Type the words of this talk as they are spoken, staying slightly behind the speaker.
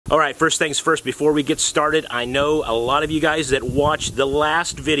Alright, first things first, before we get started, I know a lot of you guys that watched the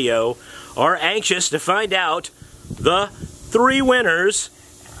last video are anxious to find out the 3 winners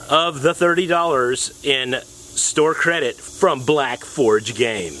of the $30 in store credit from Black Forge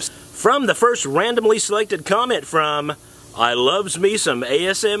Games. From the first randomly selected comment from I Loves Me Some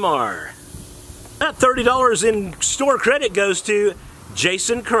ASMR. That $30 in store credit goes to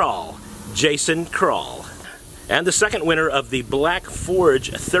Jason Crawl. Jason Crawl. And the second winner of the Black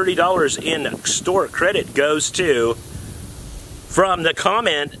Forge $30 in store credit goes to, from the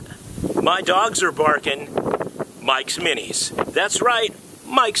comment, My Dogs Are Barking, Mike's Minis. That's right,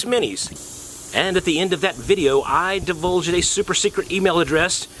 Mike's Minis. And at the end of that video, I divulged a super secret email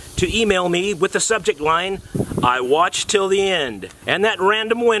address to email me with the subject line, I watched till the end. And that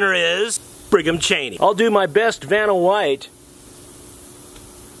random winner is Brigham Cheney. I'll do my best, Vanna White.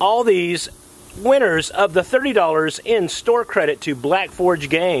 All these winners of the $30 in store credit to Black Forge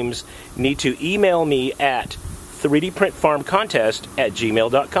Games need to email me at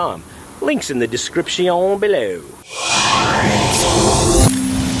 3dprintfarmcontest@gmail.com. Links in the description below.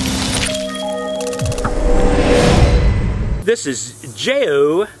 This is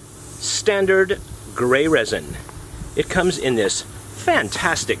Jayo Standard Gray Resin. It comes in this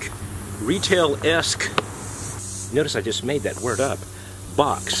fantastic retail-esque, notice I just made that word up,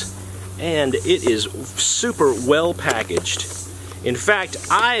 box. And it is super well packaged. In fact,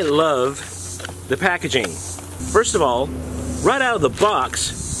 I love the packaging. First of all, right out of the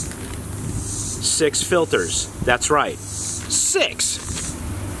box, 6 filters. That's right, 6.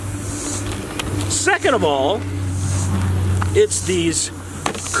 Second of all, it's these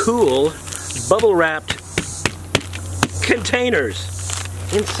cool bubble wrapped containers.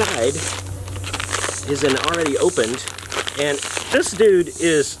 Inside is an already opened, and this dude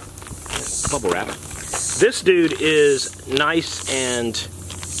is bubble wrap. This dude is nice and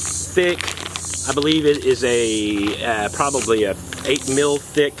thick. I believe it is a probably a 8 mil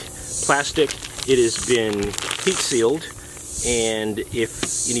thick plastic. It has been heat sealed, and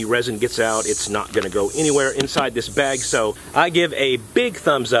if any resin gets out, it's not going to go anywhere inside this bag. So I give a big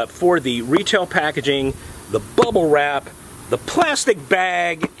thumbs up for the retail packaging, the bubble wrap, the plastic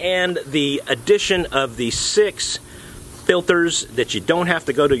bag, and the addition of the 6 filters that you don't have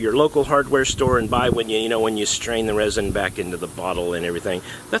to go to your local hardware store and buy when when you strain the resin back into the bottle and everything.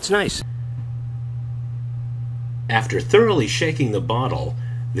 That's nice. After thoroughly shaking the bottle,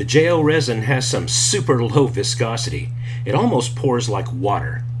 the Jayo resin has some super low viscosity. It almost pours like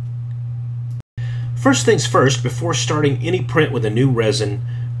water. First things first, before starting any print with a new resin,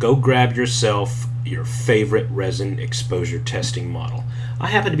 go grab yourself your favorite resin exposure testing model. I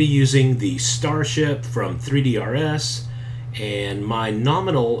happen to be using the Starship from 3DRS, and my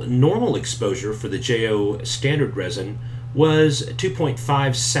normal exposure for the Jayo Standard resin was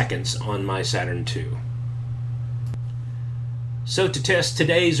 2.5 seconds on my Saturn II. So to test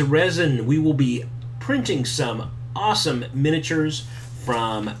today's resin, we will be printing some awesome miniatures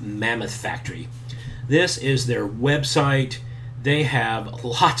from Mammoth Factory. This is their website. They have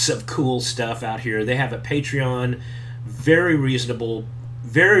lots of cool stuff out here. They have a Patreon, very reasonably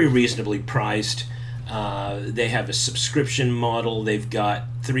priced. They have a subscription model. They've got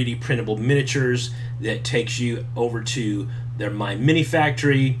 3D printable miniatures that takes you over to their My Mini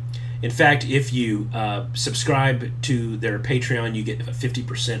Factory. In fact, if you subscribe to their Patreon, you get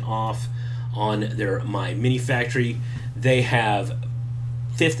 50% off on their My Mini Factory. They have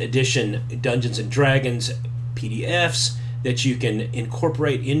 5th edition Dungeons and Dragons PDFs that you can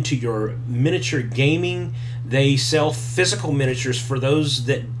incorporate into your miniature gaming. They sell physical miniatures for those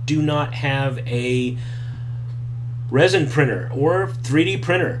that do not have a resin printer or 3D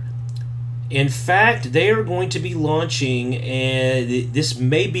printer. In fact, they are going to be launching, and this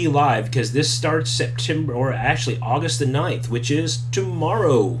may be live because this starts September, or actually August the 9th, which is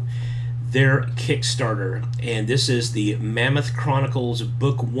tomorrow, their Kickstarter. And this is the Mammoth Chronicles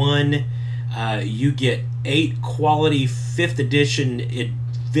Book 1. You get 8 quality 5th edition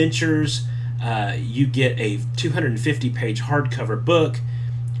adventures. You get a 250-page hardcover book,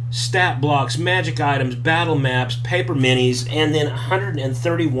 stat blocks, magic items, battle maps, paper minis, and then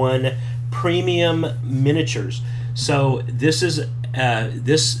 131 premium miniatures. So this is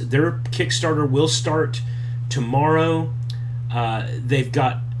their Kickstarter will start tomorrow. They've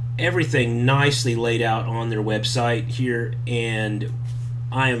got everything nicely laid out on their website here, and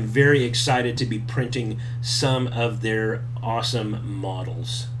I am very excited to be printing some of their awesome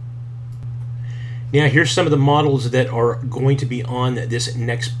models. Now here's some of the models that are going to be on this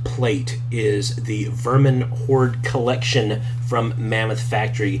next plate. Is the Vermin Horde collection from Mammoth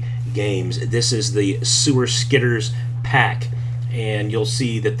Factory Games. This is the Sewer Skidders pack, and you'll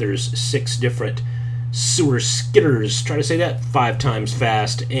see that there's 6 different sewer skitters. Try to say that 5 times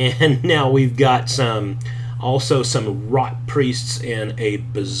fast. And now we've got also some rot priests in a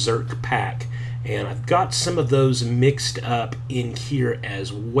berserk pack, and I've got some of those mixed up in here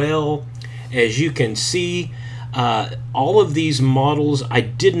as well. As you can see, all of these models, I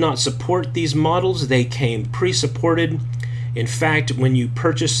did not support these models. They came pre-supported. In fact, when you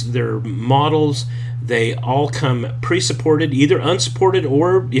purchase their models, they all come pre-supported, either unsupported,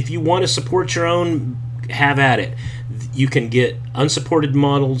 or if you want to support your own, have at it. You can get unsupported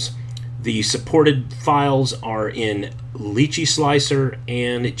models. The supported files are in Lychee Slicer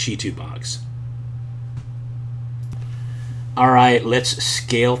and Cheeto Box. Alright, let's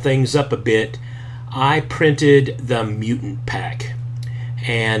scale things up a bit. I printed the mutant pack,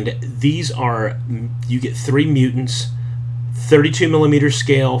 and these are, you get 3 mutants, 32mm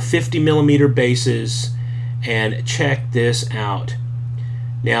scale, 50mm bases, and check this out.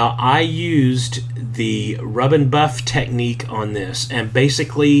 Now, I used the rub and buff technique on this, and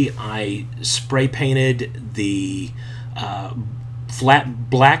basically I spray painted the flat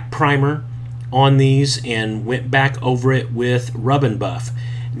black primer on these and went back over it with rub and buff.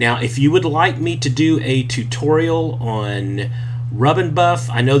 Now, if you would like me to do a tutorial on rub and buff,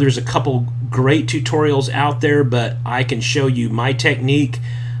 I know there's a couple great tutorials out there, but I can show you my technique.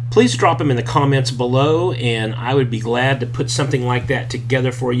 Please drop them in the comments below, and I would be glad to put something like that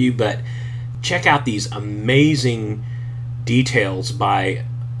together for you. But check out these amazing details by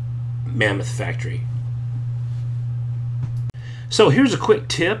Mammoth Factory. So here's a quick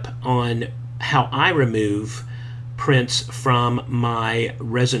tip on how I remove prints from my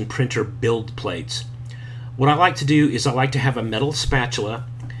resin printer build plates. What I like to do is I like to have a metal spatula,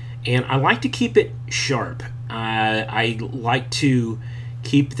 and I like to keep it sharp. I like to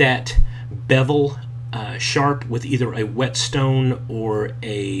keep that bevel sharp with either a whetstone or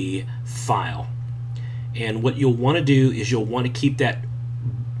a file. And what you'll want to do is you'll want to keep that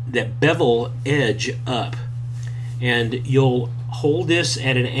bevel edge up, and you'll hold this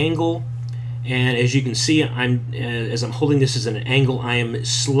at an angle. And as you can see, as I'm holding this as an angle, I am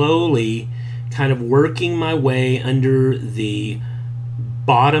slowly kind of working my way under the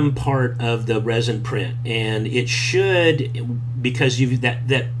bottom part of the resin print, and it should, because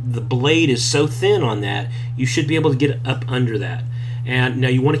the blade is so thin on that, you should be able to get up under that. And now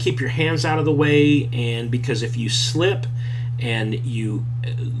you want to keep your hands out of the way, and because if you slip and you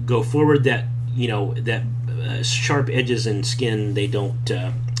go forward, that sharp edges and skin, they don't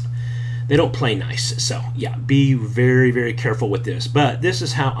play nice. So yeah, be very, very careful with this. But this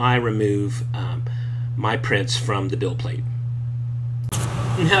is how I remove my prints from the build plate.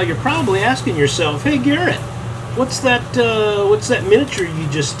 Now you're probably asking yourself, hey Garrett, what's that miniature you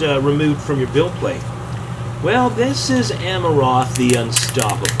just removed from your build plate? Well, this is Amarok the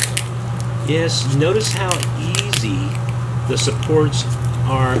Unstoppable. Yes, notice how easy the supports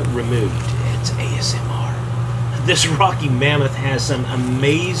are removed. It's ASMR. This Rocky Mammoth has some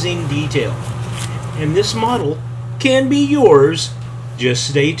amazing detail, and this model can be yours. Just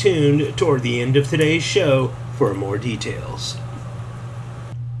stay tuned toward the end of today's show for more details.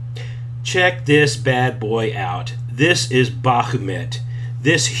 Check this bad boy out. This is Bahamut.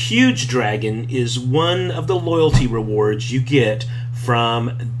 This huge dragon is one of the loyalty rewards you get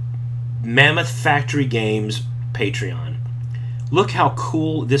from Mammoth Factory Games Patreon. Look how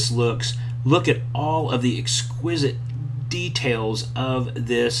cool this looks. Look at all of the exquisite details of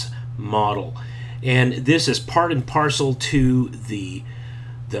this model. And this is part and parcel to the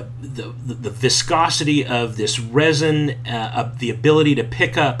viscosity of this resin, the ability to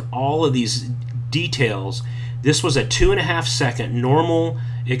pick up all of these details. This was a 2.5 second normal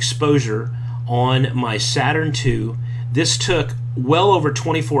exposure on my Saturn II. This took well over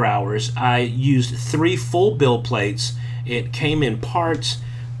 24 hours. I used 3 full build plates. It came in parts,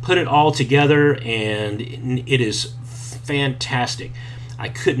 put it all together, and it is fantastic. I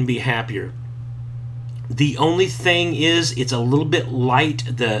couldn't be happier. The only thing is it's a little bit light.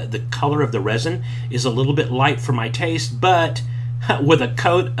 The color of the resin is a little bit light for my taste, but with a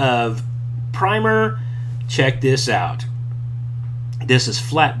coat of primer, check this out. This is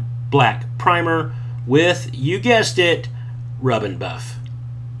flat black primer with, you guessed it, rub and buff.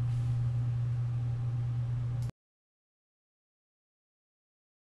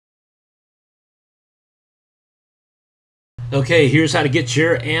 Okay, here's how to get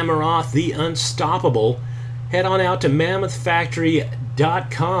your Amarok the Unstoppable. Head on out to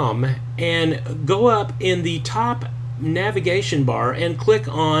mammothfactory.com and go up in the top navigation bar and click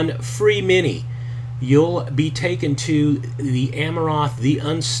on Free Mini. You'll be taken to the Amarok the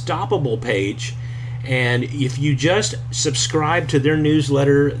Unstoppable page, And if you just subscribe to their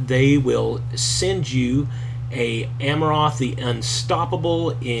newsletter, they will send you a Amaroth the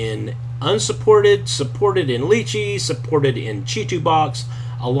Unstoppable in unsupported, supported in lychee, supported in Chitu box,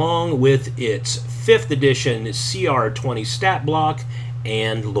 along with its 5th edition CR20 stat block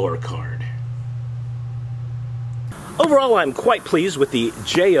and lore card. Overall, I'm quite pleased with the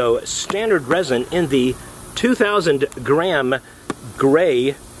Jayo Standard Resin in the 2,000 gram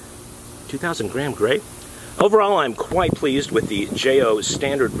gray. 2,000 gram gray? Overall, I'm quite pleased with the Jayo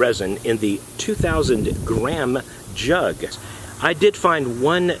Standard Resin in the 2,000 gram jug. I did find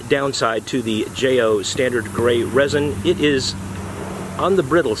one downside to the Jayo Standard Gray resin. It is on the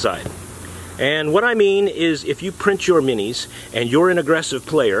brittle side. And what I mean is, if you print your minis and you're an aggressive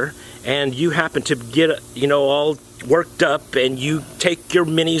player and you happen to get, you know, all worked up and you take your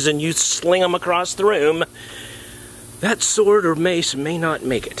minis and you sling them across the room, that sword or mace may not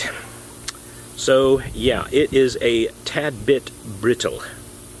make it. So yeah, it is a tad bit brittle.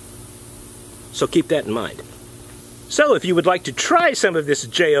 So keep that in mind. So if you would like to try some of this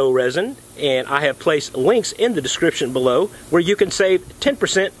Jayo resin, and I have placed links in the description below where you can save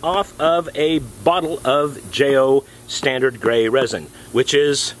 10% off of a bottle of Jayo Standard Gray resin, which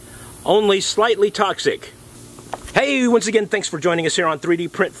is only slightly toxic. Hey, once again, thanks for joining us here on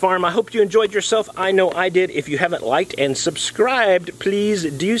 3D Print Farm. I hope you enjoyed yourself. I know I did. If you haven't liked and subscribed, please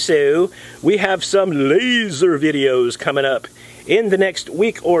do so. We have some laser videos coming up in the next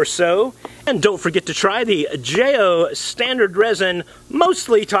week or so. And don't forget to try the Jayo Standard Resin,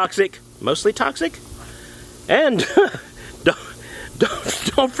 mostly toxic. Mostly toxic? And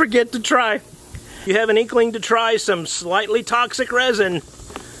don't forget to try. If you have an inkling to try some slightly toxic resin,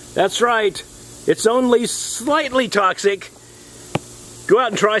 that's right. It's only slightly toxic. Go out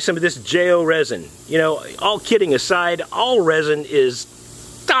and try some of this Jayo resin. You know, all kidding aside, all resin is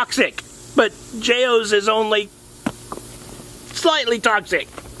toxic, but Jayo's is only slightly toxic.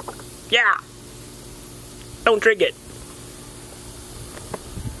 Yeah. Don't drink it.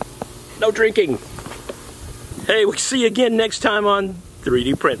 No drinking. Hey, we'll see you again next time on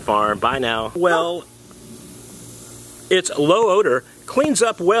 3D Print Farm. Bye now. Well, it's low odor, cleans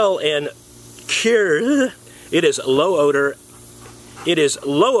up well, and cures. It is low odor. It is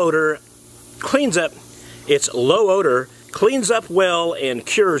low odor, cleans up. It's low odor, cleans up well, and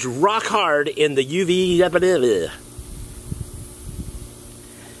cures rock hard in the UV.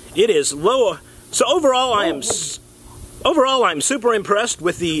 It is low. So overall, I'm super impressed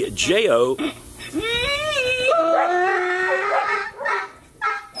with the Jayo.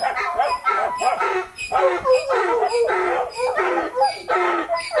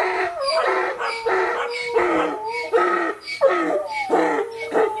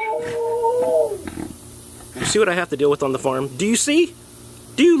 You see what I have to deal with on the farm? Do you see?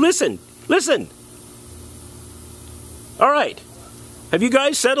 Do you listen? Listen! Alright. Have you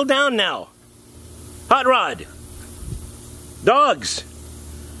guys settled down now? Hot Rod. Dogs.